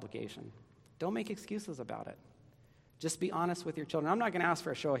or that obligation. Don't make excuses about it. Just be honest with your children. I'm not going to ask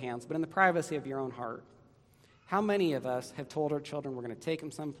for a show of hands, but in the privacy of your own heart, how many of us have told our children we're going to take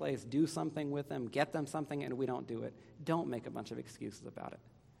them someplace, do something with them, get them something, and we don't do it? Don't make a bunch of excuses about it.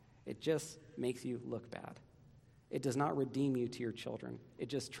 It just makes you look bad. It does not redeem you to your children. It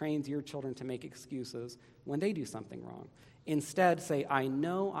just trains your children to make excuses when they do something wrong. Instead, say, I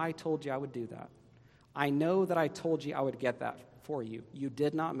know I told you I would do that. I know that I told you I would get that for you. You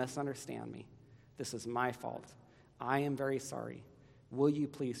did not misunderstand me. This is my fault. I am very sorry. Will you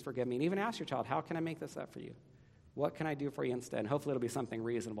please forgive me? And even ask your child, how can I make this up for you? What can I do for you instead? And hopefully it'll be something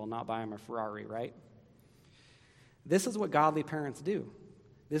reasonable, not buy them a Ferrari, right? This is what godly parents do.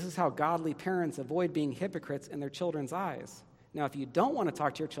 This is how godly parents avoid being hypocrites in their children's eyes. Now, if you don't want to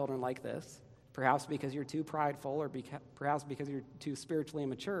talk to your children like this, perhaps because you're too prideful or perhaps because you're too spiritually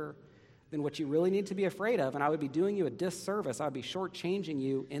immature, then what you really need to be afraid of, and I would be doing you a disservice, I would be shortchanging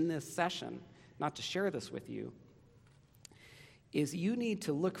you in this session, not to share this with you, is you need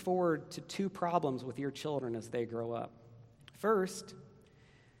to look forward to two problems with your children as they grow up. First,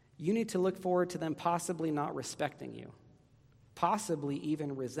 you need to look forward to them possibly not respecting you, possibly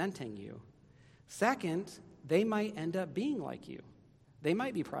even resenting you. Second, they might end up being like you. They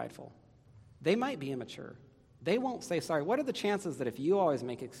might be prideful. They might be immature. They won't say sorry. What are the chances that if you always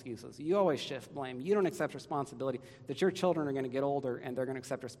make excuses, you always shift blame, you don't accept responsibility, that your children are going to get older and they're going to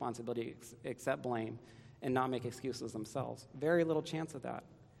accept responsibility, accept blame, and not make excuses themselves? Very little chance of that.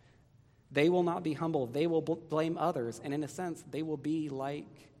 They will not be humble. They will blame others, and in a sense, they will be like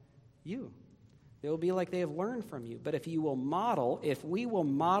you. They will be like they have learned from you. But if we will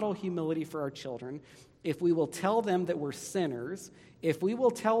model humility for our children, if we will tell them that we're sinners, if we will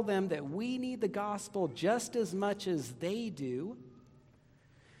tell them that we need the gospel just as much as they do,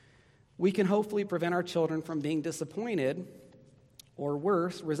 we can hopefully prevent our children from being disappointed or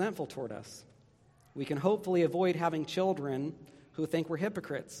worse, resentful toward us. We can hopefully avoid having children who think we're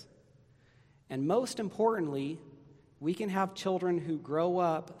hypocrites. And most importantly, we can have children who grow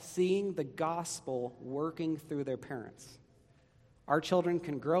up seeing the gospel working through their parents. Our children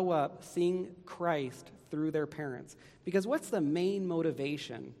can grow up seeing Christ through their parents. Because what's the main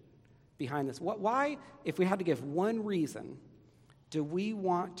motivation behind this? Why, if we had to give one reason, do we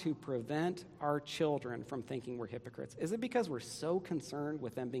want to prevent our children from thinking we're hypocrites? Is it because we're so concerned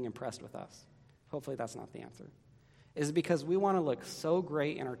with them being impressed with us? Hopefully that's not the answer. Is it because we want to look so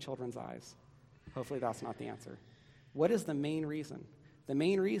great in our children's eyes? Hopefully that's not the answer. What is the main reason? The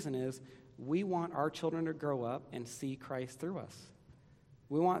main reason is we want our children to grow up and see Christ through us.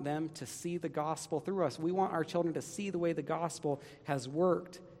 We want them to see the gospel through us. We want our children to see the way the gospel has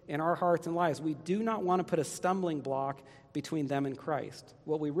worked in our hearts and lives. We do not want to put a stumbling block between them and Christ.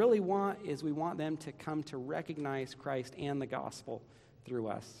 What we really want is we want them to come to recognize Christ and the gospel through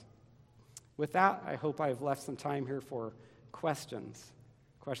us. With that, I hope I've left some time here for questions.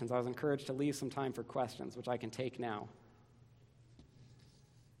 I was encouraged to leave some time for questions, which I can take now.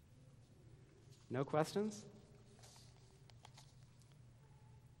 No questions?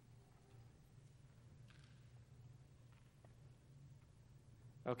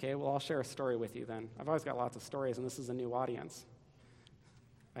 Okay, well, I'll share a story with you then. I've always got lots of stories, and this is a new audience.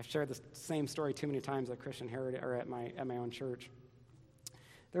 I've shared the same story too many times at Christian Heritage or at my own church.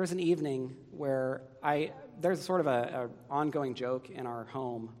 There was an evening where there's sort of a ongoing joke in our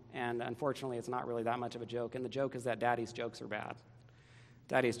home, and unfortunately it's not really that much of a joke, and the joke is that Daddy's jokes are bad.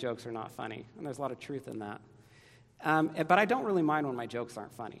 Daddy's jokes are not funny, and there's a lot of truth in that. But I don't really mind when my jokes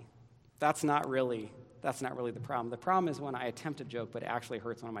aren't funny. That's not really the problem. The problem is when I attempt a joke, but it actually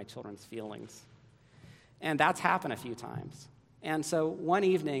hurts one of my children's feelings. And that's happened a few times. And so one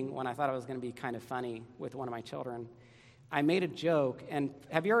evening when I thought it was going to be kind of funny with one of my children, I made a joke. And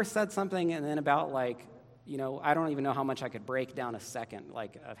have you ever said something and then about I don't even know how much I could break down a second,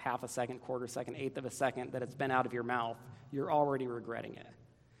 like a half a second, quarter second, eighth of a second that it's been out of your mouth, you're already regretting it.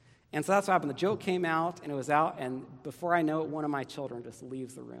 And so that's what happened. The joke came out, and it was out, and before I know it, one of my children just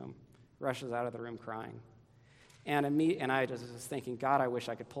leaves the room, rushes out of the room crying. And I just was thinking, God, I wish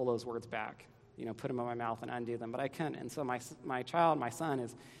I could pull those words back, put them in my mouth and undo them, but I couldn't. And so my son,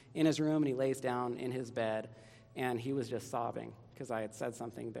 is in his room, and he lays down in his bed, and he was just sobbing because I had said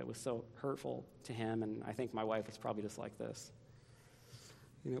something that was so hurtful to him, and I think my wife was probably just like this.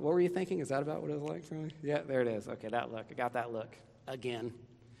 What were you thinking? Is that about what it was like for me? Yeah, there it is. Okay, that look. I got that look again.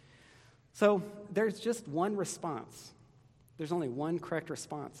 So there's just one response. There's only one correct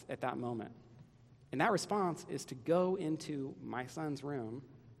response at that moment. And that response is to go into my son's room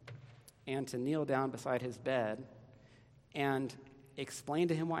and to kneel down beside his bed and explain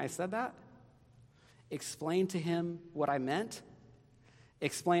to him why I said that, explain to him what I meant,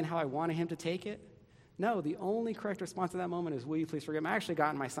 explain how I wanted him to take it. No, the only correct response at that moment is, will you please forgive me? I actually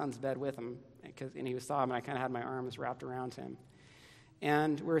got in my son's bed with him, and he was sobbing, and I kind of had my arms wrapped around him.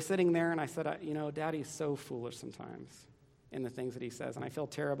 And we were sitting there, and I said, Daddy's so foolish sometimes in the things that he says, and I feel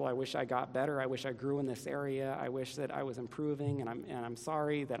terrible. I wish I got better. I wish I grew in this area. I wish that I was improving, and I'm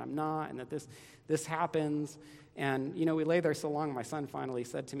sorry that I'm not, and that this happens. And, we lay there so long, my son finally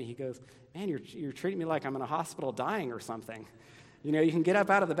said to me, he goes, man, you're treating me like I'm in a hospital dying or something. You can get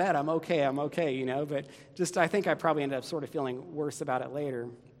up out of the bed. I'm okay, but just I think I probably ended up sort of feeling worse about it later.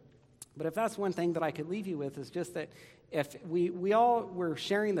 But if that's one thing that I could leave you with, is just that if we're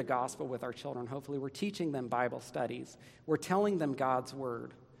sharing the gospel with our children, hopefully we're teaching them Bible studies, we're telling them God's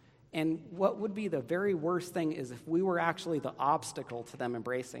word. And what would be the very worst thing is if we were actually the obstacle to them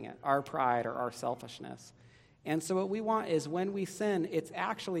embracing it, our pride or our selfishness. And so what we want is when we sin, it's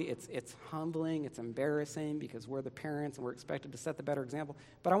humbling, it's embarrassing because we're the parents and we're expected to set the better example.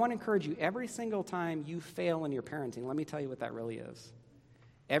 But I want to encourage you, every single time you fail in your parenting, let me tell you what that really is.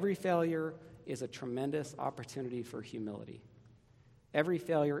 Every failure is a tremendous opportunity for humility. Every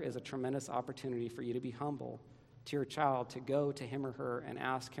failure is a tremendous opportunity for you to be humble to your child, to go to him or her and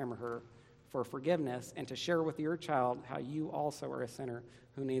ask him or her for forgiveness, and to share with your child how you also are a sinner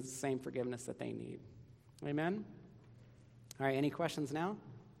who needs the same forgiveness that they need. Amen? All right, any questions now?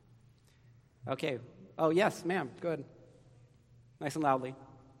 Okay. Oh, yes, ma'am. Good. Nice and loudly.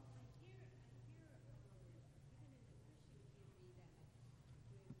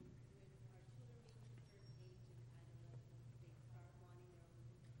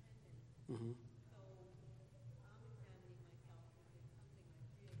 Mm-hmm.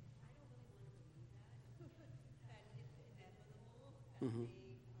 Mm-hmm.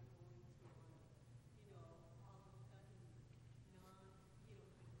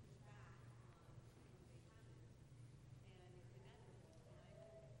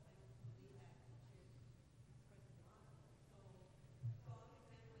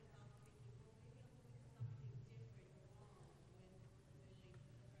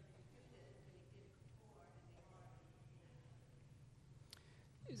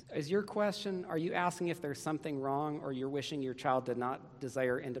 Is your question, are you asking if there's something wrong, or you're wishing your child did not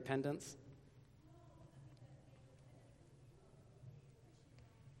desire independence?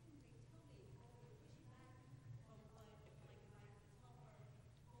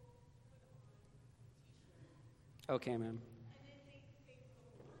 Okay, ma'am.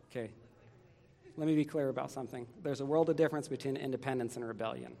 Okay. Let me be clear about something. There's a world of difference between independence and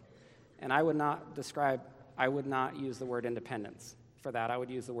rebellion. And I would not use the word independence. For that, I would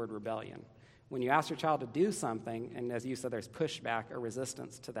use the word rebellion. When you ask your child to do something, and as you said, there's pushback or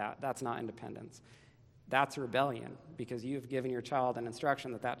resistance to that, that's not independence. That's rebellion, because you've given your child an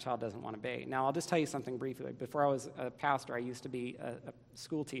instruction that child doesn't want to obey. Now, I'll just tell you something briefly. Before I was a pastor, I used to be a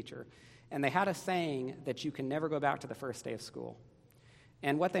school teacher, and they had a saying that you can never go back to the first day of school.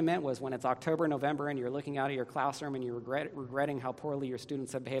 And what they meant was when it's October, November, and you're looking out at your classroom and you're regretting how poorly your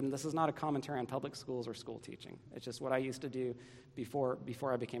students have behaved, and this is not a commentary on public schools or school teaching. It's just what I used to do before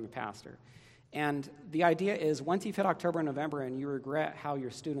I became a pastor. And the idea is once you've hit October and November and you regret how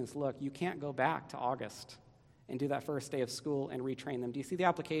your students look, you can't go back to August and do that first day of school and retrain them. Do you see the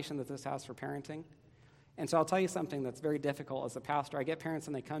application that this has for parenting? And so I'll tell you something that's very difficult as a pastor. I get parents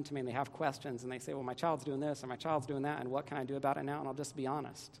and they come to me and they have questions and they say, well, my child's doing this or my child's doing that, and what can I do about it now? And I'll just be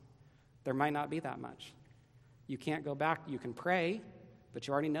honest. There might not be that much. You can't go back. You can pray, but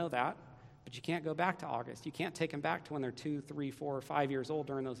you already know that. But you can't go back to August. You can't take them back to when they're 2, 3, 4, 5 years old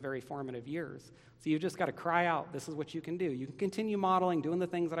during those very formative years. So you've just got to cry out, this is what you can do. You can continue modeling, doing the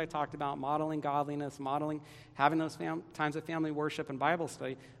things that I talked about, modeling godliness, modeling, having those times of family worship and Bible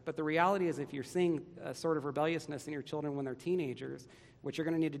study. But the reality is if you're seeing a sort of rebelliousness in your children when they're teenagers, what you're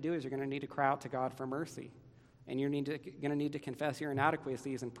going to need to do is you're going to need to cry out to God for mercy. And you're going to need to confess your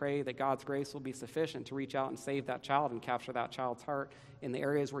inadequacies and pray that God's grace will be sufficient to reach out and save that child and capture that child's heart in the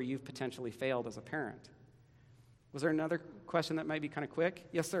areas where you've potentially failed as a parent. Was there another question that might be kind of quick?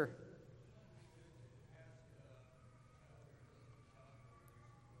 Yes, sir.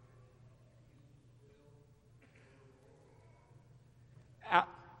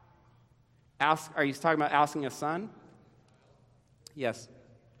 Are you talking about asking a son? Yes.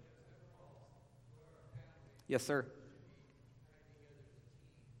 Yes, sir.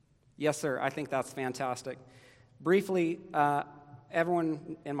 Yes, sir. I think that's fantastic. Briefly,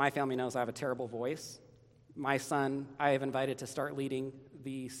 everyone in my family knows I have a terrible voice. My son, I have invited to start leading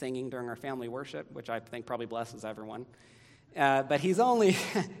the singing during our family worship, which I think probably blesses everyone. But he's only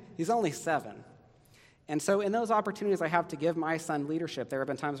 7. And so in those opportunities I have to give my son leadership, there have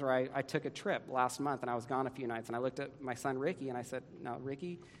been times where I took a trip last month and I was gone a few nights, and I looked at my son Ricky and I said, now,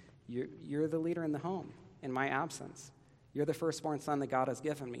 Ricky, you're the leader in the home. In my absence. You're the firstborn son that God has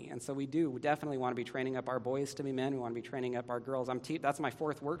given me. And so we definitely want to be training up our boys to be men. We want to be training up our girls. That's my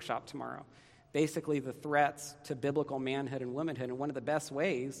 4th workshop tomorrow. Basically the threats to biblical manhood and womanhood. And one of the best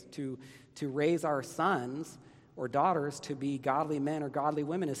ways to raise our sons or daughters to be godly men or godly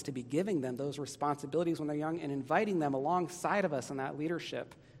women is to be giving them those responsibilities when they're young and inviting them alongside of us in that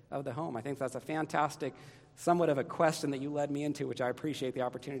leadership of the home. I think that's a fantastic, somewhat of a question that you led me into, which I appreciate the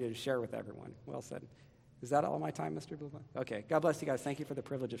opportunity to share with everyone. Well said. Is that all my time, Mr. Blueblatt? Okay. God bless you guys. Thank you for the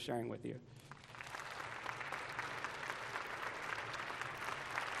privilege of sharing with you.